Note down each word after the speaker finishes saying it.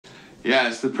Yeah,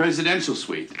 it's the presidential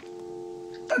suite.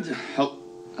 Hello,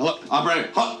 operator.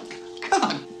 Oh,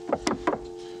 God.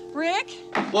 Rick?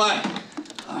 What?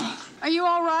 Are you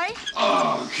all right?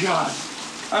 Oh, God.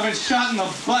 I've been shot in the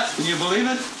butt. Can you believe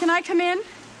it? Can I come in?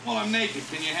 Well, I'm naked.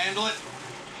 Can you handle it?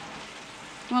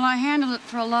 Well, I handled it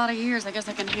for a lot of years. I guess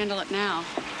I can handle it now.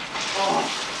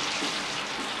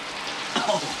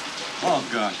 Oh,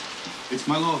 God. It's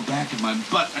my lower back and my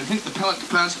butt. I think the pellet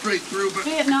passed straight through, but...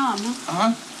 Vietnam,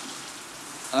 huh?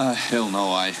 Uh-huh. Hell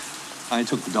no. I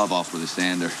took the dove off with a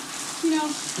sander. You know,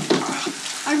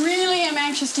 I really am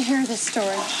anxious to hear this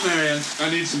story. Marianne, I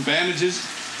need some bandages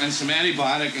and some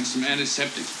antibiotic and some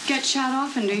antiseptic. Get shot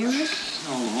often, do you, Rick?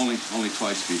 No, only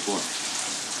twice before.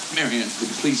 Marianne, could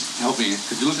you please help me?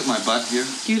 Could you look at my butt here?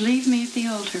 You leave me at the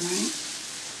altar, right?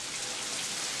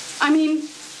 I mean,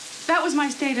 that was my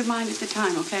state of mind at the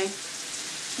time, okay?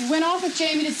 You went off with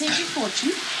Jamie to seek your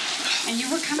fortune, and you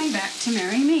were coming back to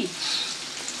marry me.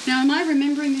 Now, am I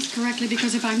remembering this correctly?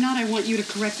 Because if I'm not, I want you to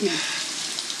correct me.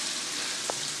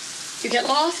 You get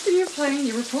lost in your plane,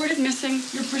 you're reported missing,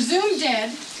 you're presumed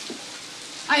dead.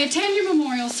 I attend your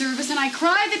memorial service, and I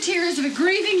cry the tears of a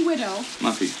grieving widow.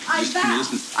 Muffy, I vow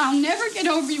I'll never get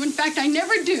over you. In fact, I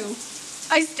never do.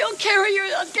 I still carry your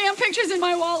damn pictures in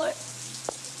my wallet.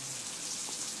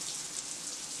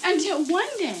 Until one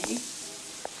day,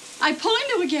 I pull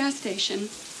into a gas station,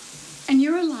 and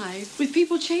you're alive with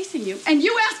people chasing you. And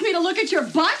you ask me to look at your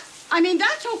butt? I mean,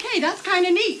 that's okay. That's kind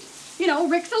of neat. You know,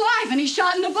 Rick's alive, and he's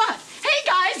shot in the butt. Hey,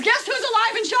 guys, guess who's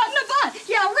alive and shot in the butt?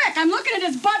 Yeah, Rick. I'm looking at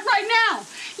his butt right now.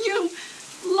 You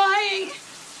lying,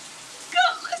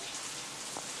 gutless,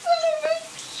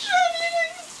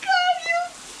 shut-eating scum, you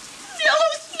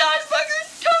yellow snot bugger,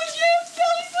 toe-jam,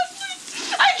 belly button.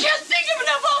 I can't think of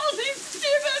enough awful things to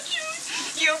say about you,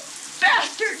 you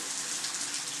bastard.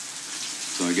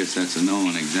 So I guess that's a no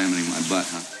on examining my butt,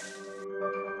 huh?